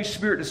the Holy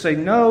Spirit to say,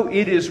 no,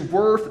 it is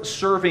worth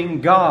serving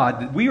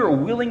God. We are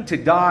willing to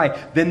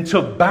die than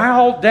to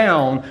bow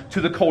down to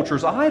the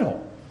culture's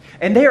idol.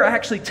 And they are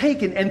actually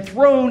taken and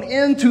thrown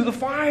into the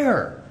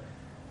fire.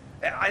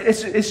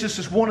 It's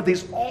just one of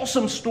these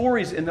awesome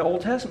stories in the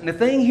Old Testament. The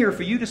thing here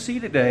for you to see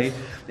today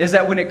is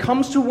that when it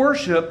comes to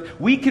worship,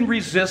 we can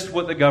resist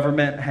what the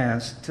government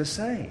has to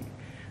say.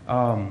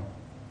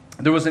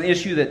 There was an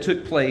issue that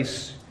took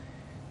place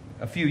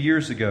a few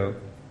years ago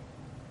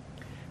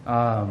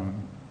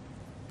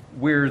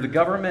where the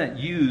government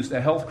used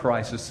a health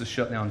crisis to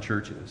shut down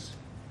churches.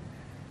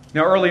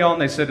 Now, early on,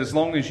 they said as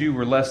long as you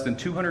were less than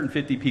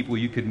 250 people,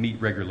 you could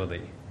meet regularly.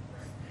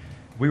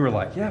 We were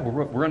like, yeah,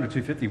 we're under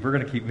 250. We're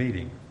going to keep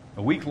meeting.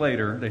 A week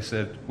later, they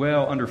said,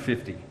 well, under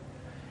 50.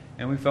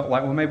 And we felt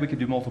like, well, maybe we could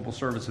do multiple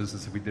services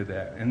as we did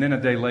that. And then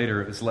a day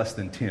later, it was less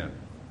than 10.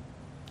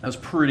 That was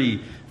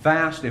pretty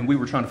fast, and we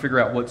were trying to figure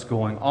out what's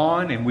going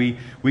on, and we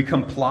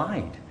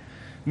complied.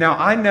 Now,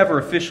 I never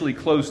officially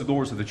closed the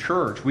doors of the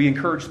church. We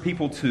encouraged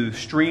people to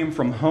stream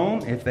from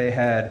home. If they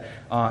had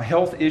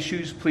health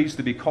issues, please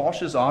to be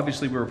cautious.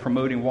 Obviously, we were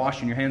promoting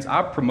washing your hands.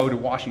 I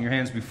promoted washing your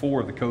hands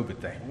before the COVID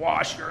thing.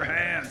 Wash your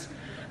hands.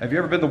 Have you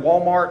ever been to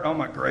Walmart? Oh,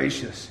 my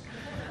gracious.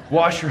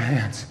 Wash your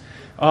hands.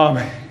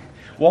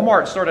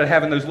 Walmart started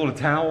having those little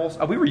towels.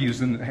 We were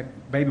using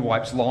baby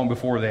wipes long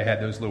before they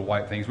had those little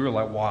white things. We were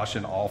like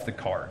washing off the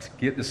cart,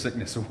 get the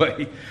sickness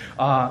away.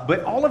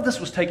 But all of this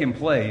was taking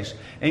place,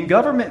 and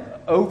government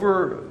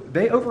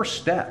they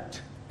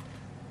overstepped.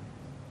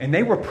 And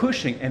they were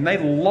pushing, and they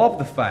loved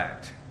the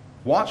fact,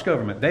 watch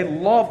government, they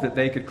loved that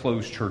they could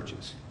close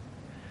churches.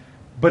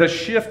 But a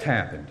shift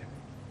happened.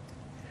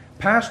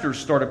 Pastors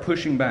started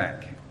pushing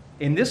back.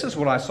 And this is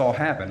what I saw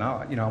happen.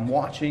 I'm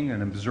watching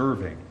and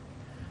observing.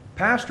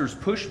 Pastors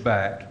pushed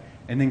back,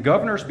 and then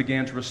governors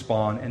began to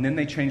respond, and then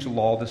they changed the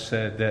law that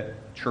said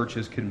that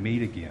churches can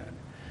meet again.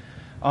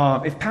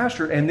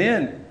 And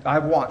then I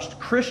watched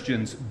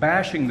Christians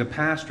bashing the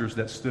pastors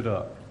that stood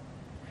up.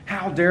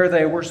 How dare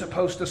they? We're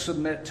supposed to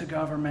submit to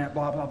government,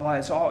 blah, blah, blah.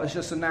 It's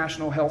just a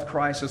national health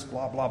crisis,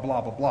 blah, blah, blah,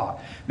 blah, blah.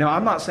 Now,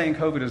 I'm not saying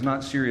COVID is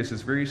not serious.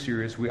 It's very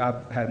serious.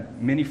 I've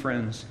had many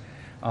friends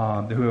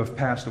who have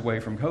passed away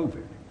from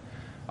COVID.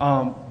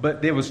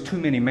 But there was too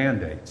many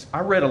mandates.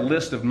 I read a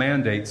list of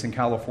mandates in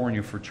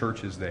California for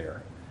churches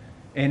there.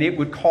 And it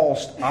would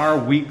cost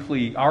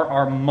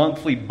our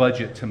monthly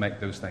budget to make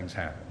those things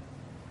happen.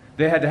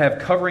 They had to have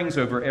coverings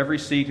over every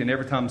seat, and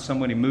every time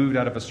somebody moved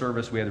out of a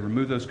service, we had to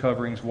remove those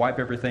coverings, wipe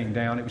everything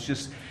down.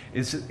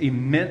 It's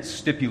immense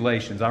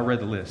stipulations. I read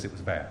the list. It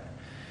was bad.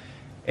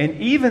 And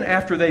even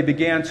after they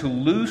began to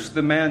loose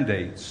the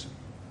mandates,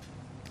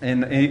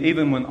 and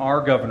even when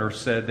our governor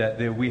said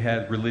that we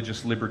had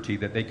religious liberty,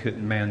 that they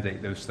couldn't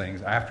mandate those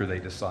things after they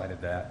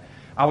decided that,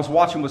 I was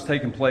watching what's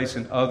taking place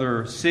in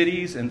other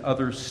cities and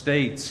other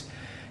states.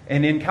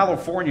 And in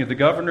California, the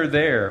governor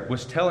there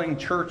was telling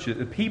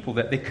people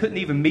that they couldn't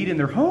even meet in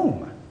their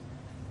home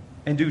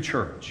and do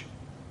church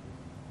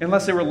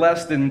unless they were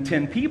less than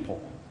 10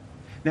 people.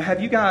 Now,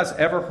 have you guys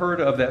ever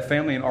heard of that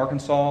family in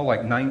Arkansas,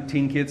 like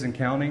 19 kids and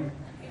counting?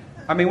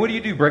 I mean, what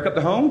do? Break up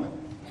the home?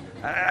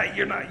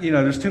 You're not,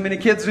 there's too many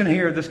kids in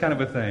here, this kind of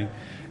a thing.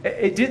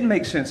 It didn't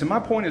make sense. And my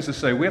point is to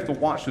say we have to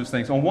watch those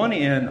things. On one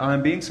end,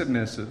 I'm being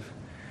submissive.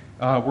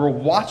 We're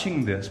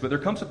watching this, but there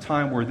comes a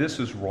time where this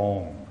is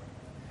wrong.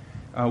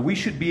 We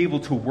should be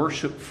able to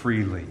worship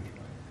freely.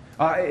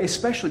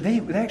 Especially, they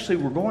actually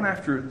were going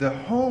after the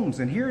homes,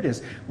 and here it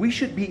is. We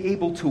should be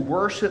able to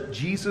worship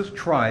Jesus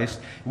Christ.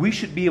 We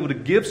should be able to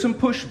give some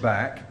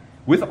pushback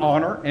with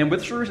honor and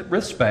with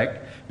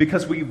respect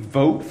because we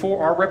vote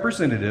for our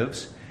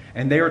representatives,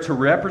 and they are to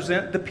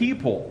represent the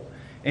people.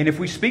 And if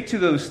we speak to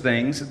those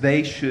things,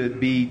 they should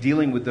be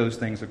dealing with those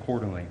things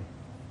accordingly.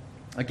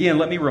 Again,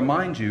 let me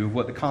remind you of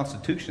what the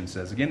Constitution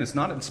says. Again, it's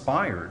not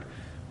inspired,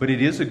 but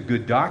it is a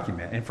good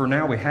document. And for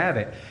now, we have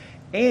it.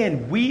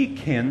 And we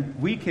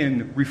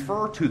can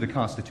refer to the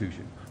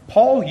Constitution.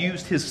 Paul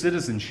used his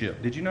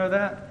citizenship. Did you know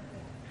that?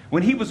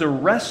 When he was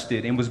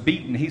arrested and was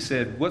beaten, he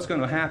said, what's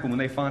going to happen when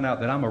they find out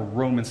that I'm a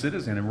Roman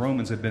citizen and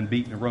Romans have been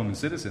beaten a Roman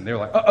citizen? They're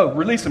like,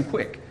 release him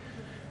quick.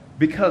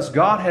 Because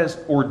God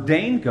has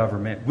ordained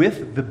government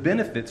with the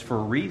benefits for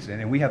a reason.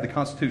 And we have the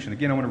Constitution.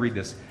 Again, I want to read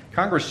this.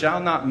 Congress shall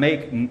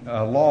make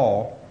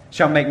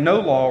no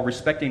law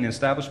respecting the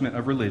establishment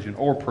of religion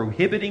or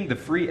prohibiting the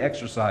free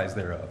exercise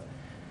thereof.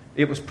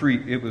 It was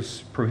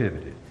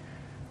prohibited.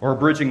 Or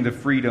abridging the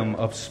freedom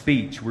of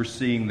speech. We're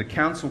seeing the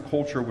council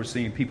culture. We're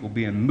seeing people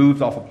being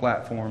moved off of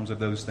platforms of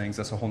those things.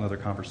 That's a whole other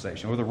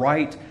conversation. Or the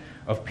right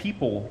of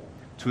people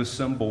to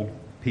assemble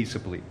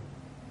peaceably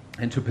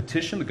and to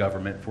petition the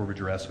government for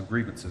redress of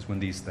grievances when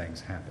these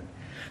things happen.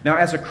 Now,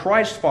 as a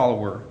Christ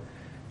follower,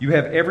 you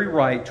have every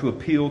right to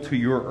appeal to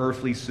your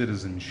earthly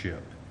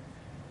citizenship.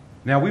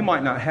 Now, we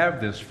might not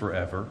have this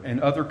forever, and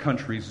other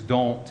countries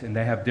don't, and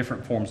they have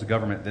different forms of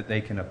government that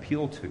they can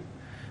appeal to.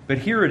 But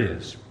here it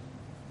is.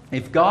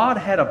 If God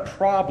had a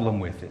problem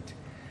with it,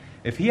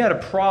 if he had a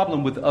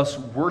problem with us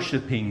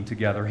worshiping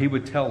together, he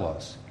would tell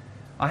us.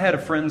 I had a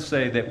friend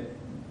say that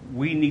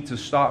we need to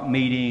stop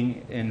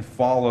meeting and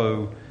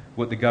follow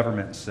what the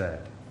government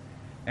said.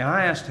 And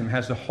I asked him,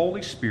 has the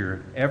Holy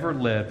Spirit ever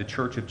led the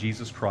Church of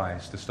Jesus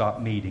Christ to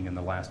stop meeting in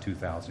the last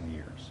 2,000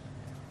 years?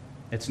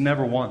 It's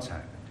never once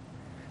happened.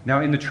 Now,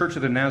 in the Church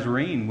of the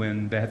Nazarene,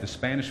 when they had the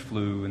Spanish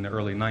flu in the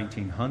early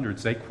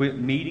 1900s, they quit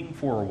meeting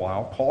for a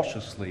while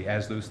cautiously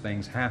as those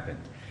things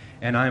happened.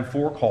 And I'm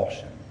for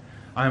caution.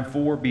 I'm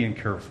for being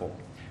careful.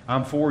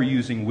 I'm for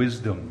using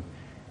wisdom.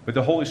 But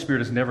the Holy Spirit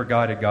has never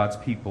guided God's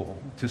people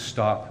to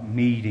stop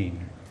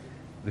meeting.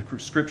 The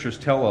Scriptures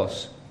tell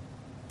us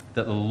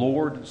that the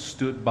Lord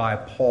stood by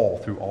Paul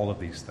through all of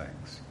these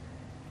things.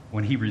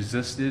 When he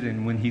resisted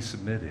and when he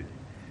submitted.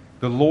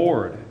 The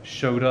Lord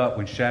showed up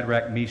when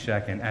Shadrach,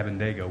 Meshach, and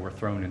Abednego were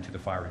thrown into the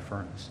fiery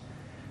furnace.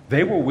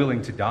 They were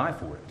willing to die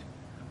for it.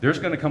 There's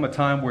going to come a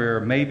time where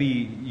maybe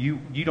you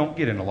don't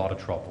get in a lot of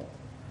trouble.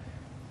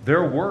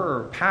 There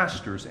were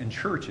pastors and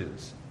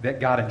churches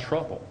that got in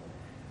trouble,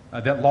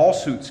 that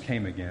lawsuits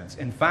came against.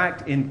 In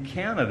fact, in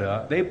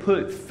Canada, they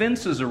put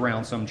fences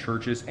around some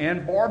churches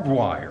and barbed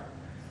wire.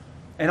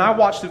 And I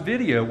watched a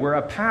video where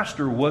a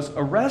pastor was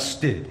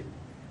arrested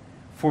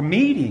for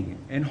meeting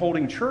and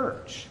holding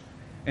church.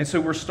 And so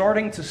we're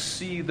starting to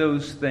see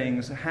those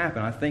things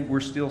happen. I think we're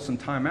still some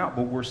time out,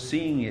 but we're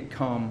seeing it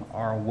come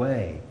our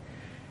way.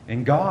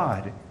 And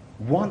God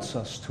wants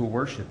us to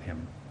worship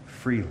him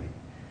freely.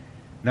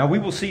 Now, we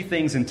will see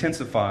things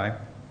intensify.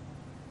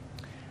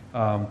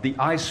 The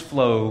ice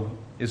flow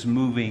is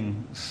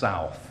moving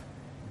south.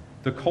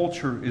 The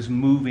culture is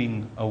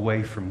moving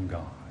away from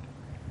God.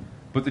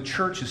 But the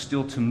church is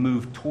still to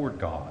move toward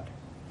God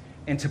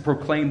and to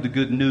proclaim the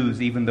good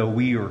news even though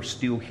we are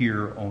still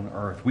here on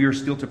earth. We are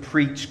still to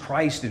preach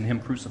Christ and him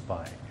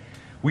crucified.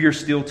 We are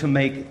still to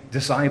make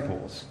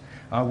disciples.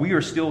 We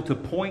are still to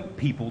point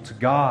people to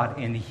God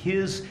and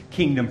his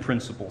kingdom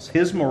principles,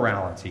 his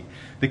morality,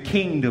 the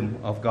kingdom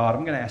of God.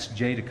 I'm going to ask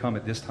Jay to come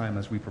at this time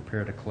as we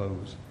prepare to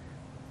close.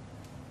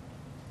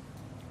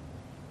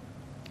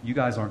 You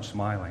guys aren't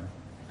smiling.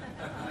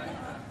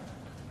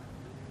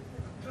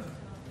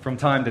 From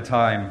time to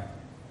time,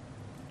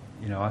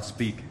 I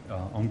speak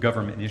on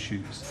government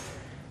issues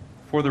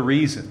for the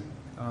reason,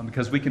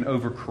 because we can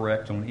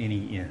overcorrect on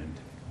any end.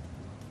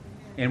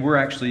 And we're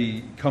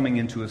actually coming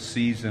into a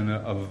season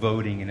of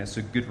voting, and it's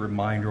a good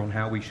reminder on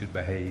how we should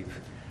behave,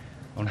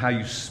 on how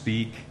you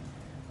speak.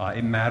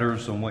 It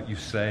matters on what you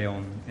say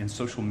in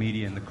social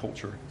media and the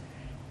culture.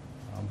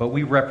 But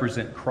we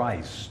represent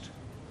Christ.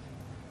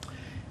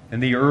 In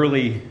the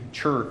early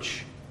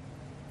church,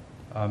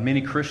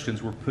 many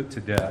Christians were put to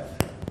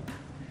death.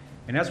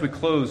 And as we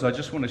close, I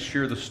just want to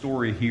share the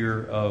story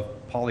here of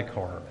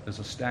Polycarp. There's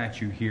a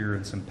statue here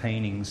and some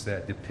paintings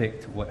that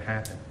depict what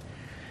happened.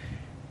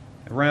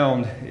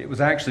 It was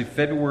actually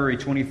February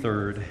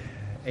 23rd,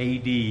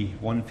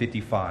 AD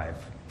 155.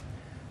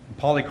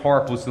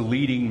 Polycarp was the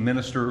leading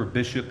minister or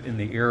bishop in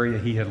the area.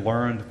 He had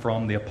learned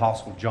from the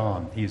Apostle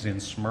John. He's in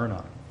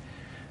Smyrna.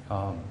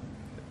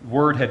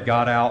 Word had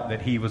got out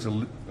that he was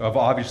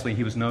obviously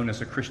he was known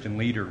as a Christian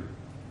leader,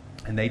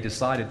 and they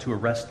decided to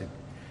arrest him.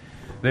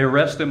 They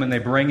arrest him and they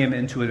bring him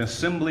into an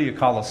assembly, a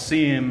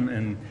Colosseum,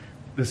 and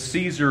the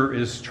Caesar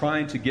is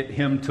trying to get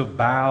him to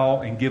bow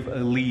and give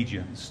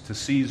allegiance to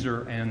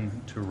Caesar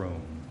and to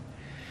Rome.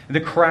 And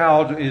the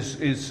crowd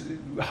is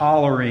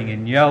hollering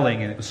and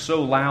yelling, and it was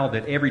so loud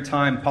that every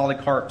time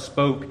Polycarp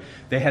spoke,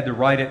 they had to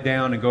write it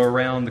down and go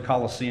around the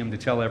Colosseum to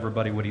tell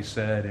everybody what he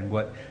said and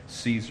what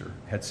Caesar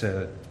had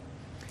said.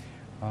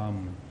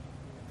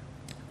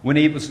 When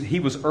he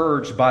was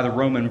urged by the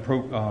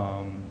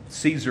Roman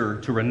Caesar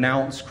to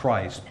renounce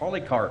Christ,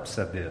 Polycarp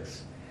said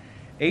this: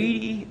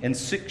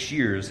 86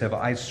 years have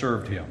I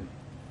served him,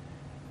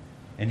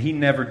 and he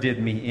never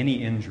did me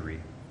any injury.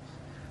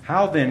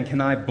 How then can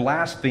I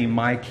blaspheme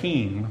my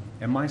King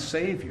and my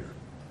Savior?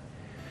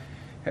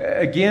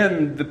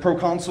 Again, the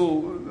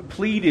proconsul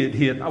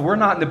pleaded, we're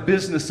not in the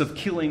business of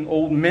killing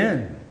old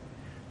men.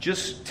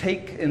 Just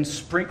take and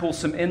sprinkle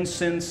some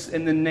incense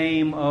in the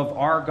name of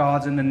our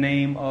gods, in the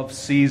name of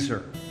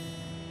Caesar.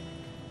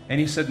 And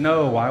he said,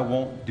 no, I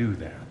won't do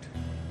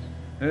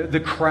that.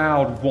 The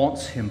crowd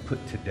wants him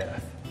put to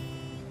death.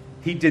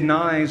 He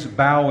denies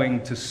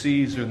bowing to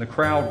Caesar, and the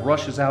crowd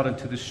rushes out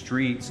into the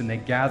streets, and they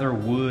gather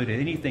wood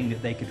and anything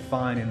that they could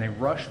find, and they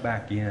rush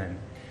back in.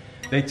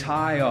 They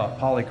tie up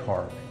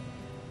Polycarp,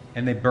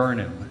 and they burn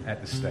him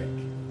at the stake.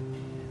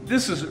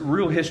 This is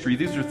real history.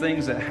 These are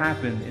things that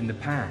happened in the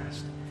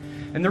past.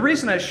 And the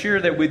reason I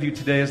share that with you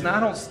today is I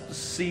don't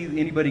see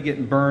anybody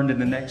getting burned in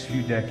the next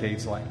few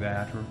decades like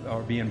that,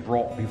 or being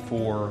brought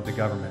before the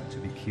government to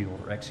be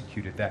killed or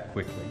executed that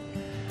quickly.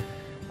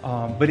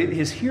 But it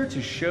is here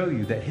to show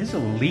you that his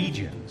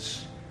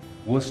allegiance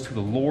was to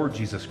the Lord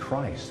Jesus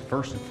Christ,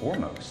 first and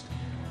foremost.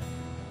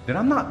 That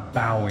I'm not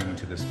bowing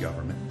to this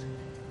government,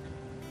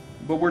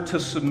 but we're to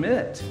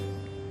submit.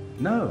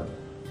 No,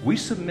 we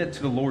submit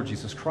to the Lord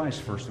Jesus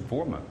Christ first and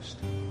foremost.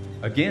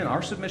 Again,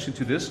 our submission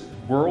to this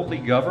worldly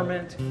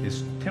government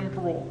is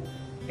temporal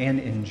and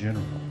in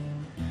general.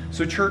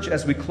 So church,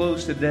 as we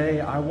close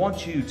today, I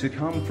want you to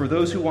come. For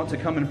those who want to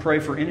come and pray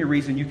for any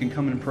reason, you can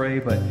come and pray,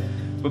 but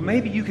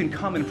maybe you can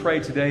come and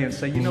pray today and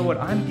say, you know what,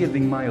 I'm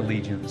giving my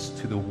allegiance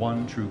to the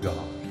one true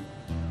God,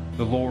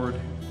 the Lord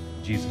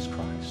Jesus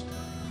Christ.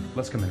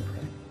 Let's come and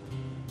pray.